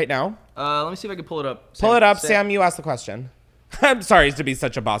you. Right now? Let me see if I can pull it up. Pull it up, Sam. You ask the question. I'm sorry to be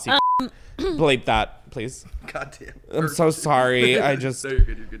such a bossy. Bleep that, please. God damn. I'm so sorry. I just. No, you're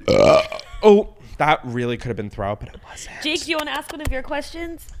good. You're good. Oh, that really could have been throw up, but it wasn't. Jake, do you want to ask one of your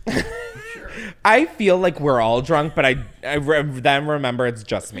questions? I feel like we're all drunk, but I then remember it's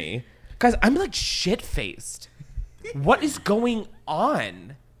just me. Guys, I'm like shit-faced. What is going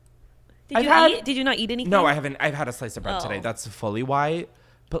on? Did you not eat anything? No, I haven't. I've had a slice of bread Oh. today. That's fully white.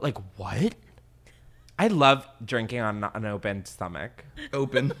 But like, what? I love drinking on an open stomach.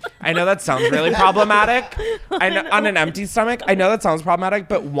 Open. I know that sounds really problematic. I know, on an empty stomach. I know that sounds problematic,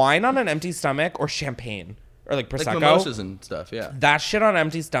 but wine on an empty stomach or champagne or like Prosecco. Like mimosas and stuff, yeah. That shit on an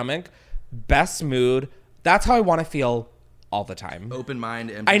empty stomach, best mood. That's how I want to feel all the time. Open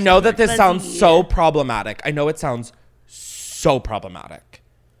mind. Empty I know that stomach. this sounds Fuzzy. so problematic. I know it sounds so problematic.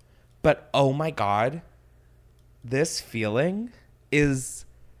 But oh my God, this feeling is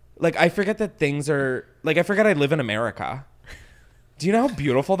like, I forget that things are like, I forget I live in America. Do you know how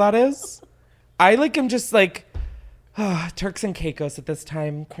beautiful that is? I like am just like, Turks and Caicos at this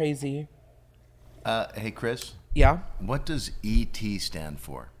time. Crazy. Hey, Chris, Yeah. what does ET stand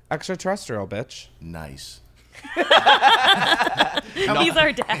for? Extraterrestrial, bitch. Nice. He's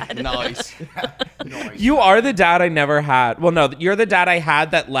our dad. Nice. You are the dad I never had. Well, no, you're the dad I had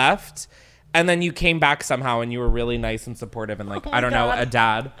that left. And then you came back somehow and you were really nice and supportive and like, Oh I don't know, God. a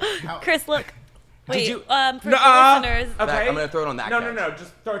dad. Chris, look. Wait, you- for No, the listeners. Okay. Back, I'm gonna throw it on that No, couch. no,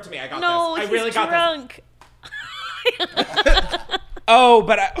 just throw it to me. I got No, this. I he's really got drunk. this. Oh,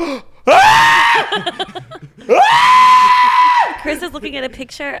 but I. Chris is looking at a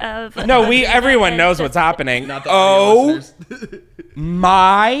picture of. No, everyone knows what's happening. Not the audio Oh listeners.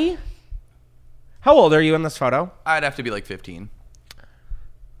 my. How old are you in this photo? I'd have to be like 15.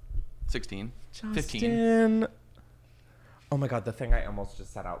 16. 15. Justin. Oh my God, the thing I almost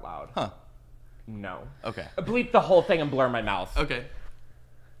just said out loud. Huh. No. Okay. Bleep the whole thing and blur my mouth. Okay.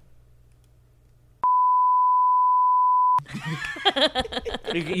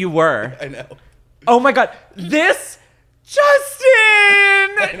 You were. I know. Oh my God. This Justin!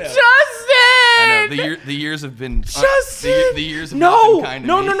 Justin! I know. The years have been. Justin! The years have not been kind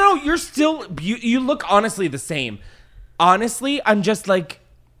to me. No. You're still. You look honestly the same. Honestly, I'm just like.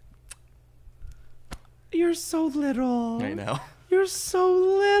 You're so little. I know. You're so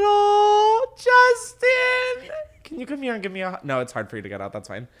little, Justin. Can you come here and give me a? No, it's hard for you to get out. That's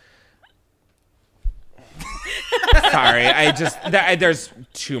fine. Sorry, there's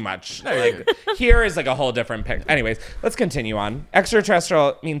too much. Like, here is like a whole different picture. Anyways, let's continue on.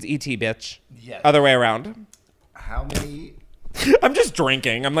 Extraterrestrial means ET, bitch. Yes. Other way around. How many I'm just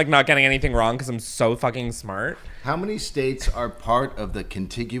drinking. I'm like not getting anything wrong because I'm so fucking smart. states are part of the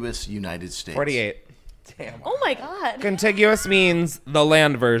contiguous United States? 48. Oh my God. Contiguous means the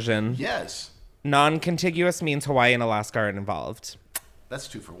land version. Yes. Non-contiguous means Hawaii and Alaska are involved. That's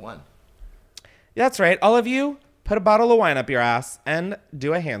 2 for 1. That's right. All of you, put a bottle of wine up your ass and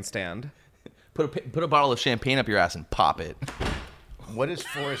do a handstand. Put a bottle of champagne up your ass and pop it. What is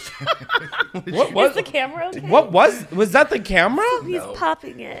Forrest? Is the camera okay? What was that the camera? He's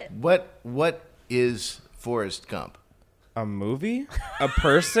popping it. What is Forrest Gump? A movie? A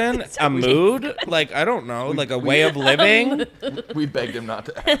person? A mood? Like, I don't know. Like a way of living? We begged him not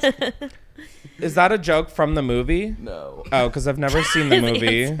to ask. Is that a joke from the movie? No. Oh, because I've never seen the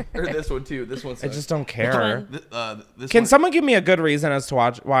movie. Or this one too. This one. I just don't care. This Can one, someone give me a good reason as to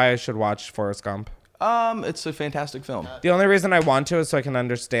why I should watch Forrest Gump? It's a fantastic film. The only reason I want to is so I can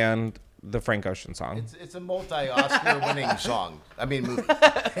understand the Frank Ocean song. It's a multi-Oscar winning song. I mean, movie.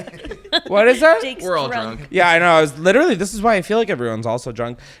 What is that? Jake's We're all drunk. Yeah, I know. This is why I feel like everyone's also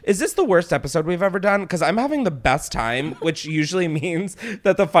drunk. Is this the worst episode we've ever done? Because I'm having the best time, which usually means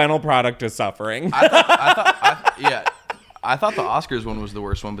that the final product is suffering. I thought the Oscars one was the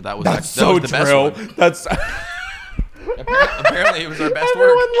worst one, but that was That's so the best true. one. That's Apparently, it was our best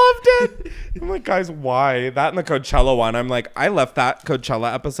everyone work. loved it. I'm like, guys, why? That and the Coachella one. I'm like, I left that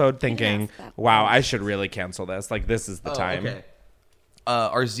Coachella episode thinking, Yes, that wow, I should really cancel this. Like, this is the time. Okay.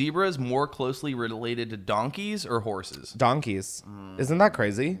 Are zebras more closely related to donkeys or horses? Donkeys. Isn't that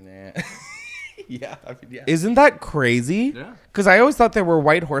crazy? Yeah, I mean, yeah. Isn't that crazy? Yeah. Because I always thought they were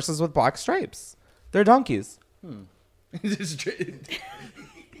white horses with black stripes. They're donkeys. You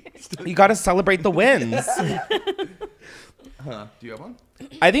got to celebrate the wins. Huh? Do you have one?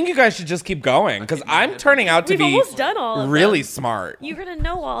 I think you guys should just keep going because I'm turning out to We've be almost done all of really them. smart. You're gonna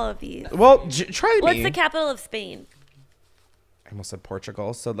know all of these. Well, try me. What's the capital of Spain? I almost said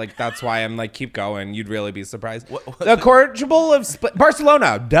Portugal, so like that's why I'm like keep going. You'd really be surprised. What- The Cordial of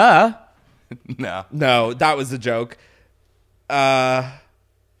Barcelona. Duh. No. No, that was a joke.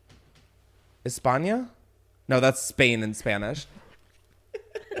 España? No, that's Spain in Spanish.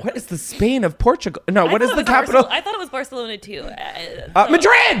 What is the Spain of Portugal? No, what is the capital? I thought it was Barcelona too.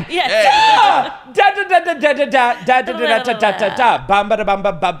 Madrid. Yes. Da da da da da da da da da da da da da da. Bam ba da bam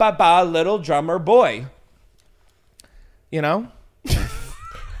ba ba ba ba. Little drummer boy. You know?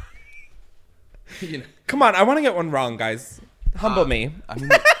 Come on, I want to get one wrong, guys. Humble me. I mean,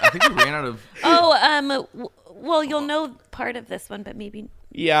 I think we ran out of. Well, you'll know part of this one, but maybe.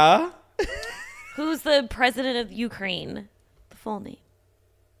 Yeah. Who's the president of Ukraine? The full name.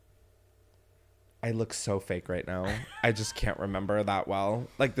 I look so fake right now. I just can't remember that well.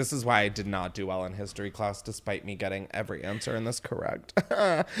 Like, this is why I did not do well in history class, despite me getting every answer in this correct.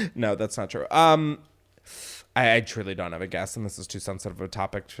 No, that's not true. I truly don't have a guess, and this is too sensitive a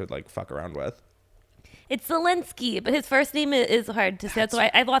topic to like fuck around with. It's Zelensky, but his first name is hard to say. That's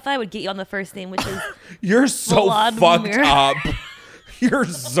why I thought I would get you on the first name, which is You're so fucked Vladimir. up. You're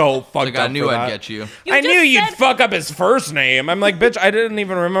so fucked Like, I up. knew for I'd that. get you. I knew just you'd said- fuck up his first name. I'm like, bitch, I didn't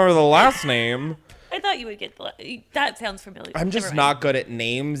even remember the last name. I thought you would get that. Sounds familiar. I'm just Never mind. not good at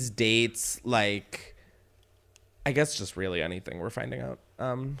names, dates, like, I guess just really anything we're finding out.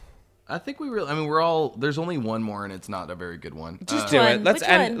 I think we really. I mean, we're all. There's only one more, and it's not a very good one. Just Which do one? it. Let's Which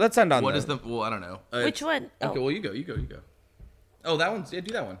end. one? Let's end on What this. is the? Well, I don't know. Which one? Okay, Oh. well, you go. Oh, that one's. Yeah,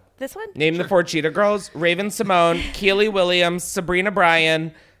 do that one. This one? Name the 4 Cheetah Girls: Raven Simone, Keely Williams, Sabrina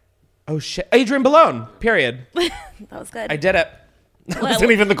Bryan. Oh shit, Adrian Balone. Period. That was good. I did it. That What-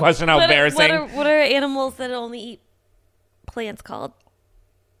 wasn't even the question. How embarrassing. What are animals that only eat plants called?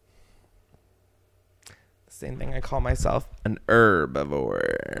 Same thing. I call myself an herbivore.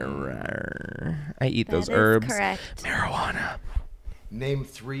 I eat those That is herbs. correct. Marijuana. Name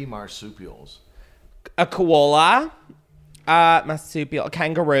 3 marsupials. A koala, marsupial, a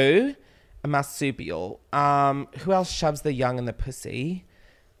kangaroo, a marsupial. Who else shoves the young in the pussy?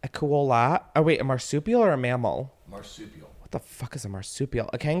 A koala. Oh wait, a marsupial or a mammal? Marsupial. What the fuck is a marsupial?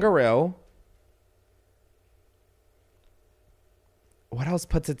 A kangaroo. What else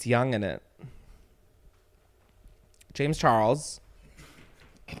puts its young in it? James Charles.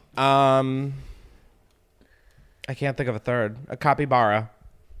 I can't think of a third. A capybara.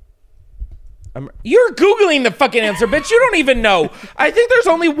 You're Googling the fucking answer, bitch. You don't even know. I think there's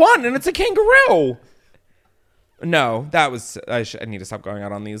only one, and it's a kangaroo. No, that was... I need to stop going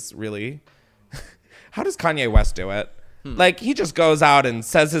out on these, really. How does Kanye West do it? Like, he just goes out and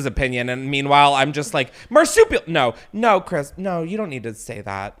says his opinion, and meanwhile, I'm just like, marsupial... No, Chris. No, you don't need to say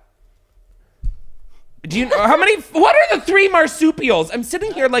that. Do you know how many... What are the 3 marsupials? I'm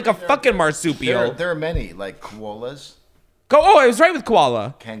sitting here like a fucking marsupial. There are many, like koalas, I was right with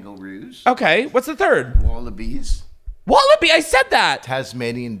koala. kangaroos, Okay, what's the third? wallabies, Wallaby, I said that.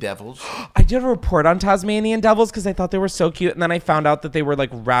 Tasmanian devils. I did a report on Tasmanian devils because I thought they were so cute, and then I found out that they were like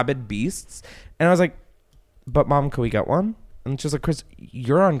rabid beasts, and I was like, "But mom, can we get one?" And she was like, "Chris,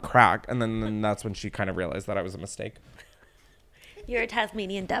 you're on crack." And then that's when she kind of realized that I was a mistake. You're a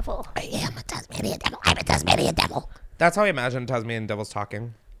Tasmanian devil. I am a Tasmanian devil. I'm a Tasmanian devil. That's how I imagine Tasmanian devils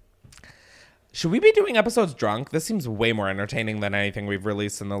talking. Should we be doing episodes drunk? This seems way more entertaining than anything we've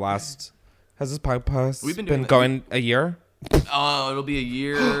released in the last. Has this podcast We've been been doing that. going a year? Oh, it'll be a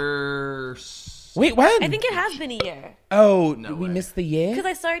year. Wait, when? I think it has been a year Oh, No we way. missed the year. because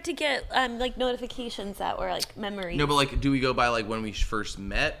I started to get like notifications that were like memories. No, but like, do we go by like when we first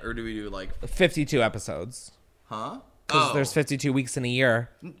met, or do we do like, 52 episodes. huh? Because there's 52 weeks in a year.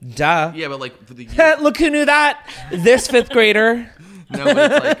 Duh. Yeah, but like for the year. Look who knew that. This 5th grader. No, but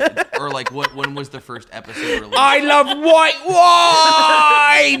it's like, or like what? When was the first episode released? I love white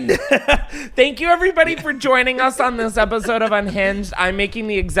wine. Thank you, everybody, for joining us on this episode of Unhinged. I'm making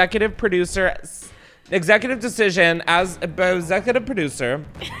the executive decision as executive producer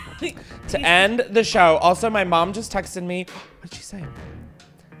to end the show. Also, my mom just texted me. What'd she say?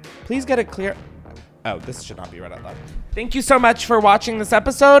 Please get it clear. Oh, this should not be read out loud. Thank you so much for watching this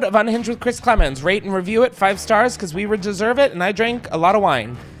episode of Unhinged with Chris Clemens. Rate and review it 5 stars because we deserve it, and I drank a lot of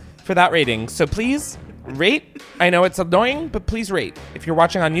wine for that rating. So please rate. I know it's annoying, but please rate. If you're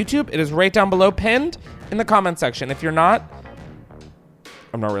watching on YouTube, it is right down below, pinned in the comment section. If you're not,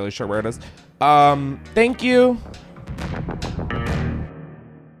 I'm not really sure where it is. Thank you.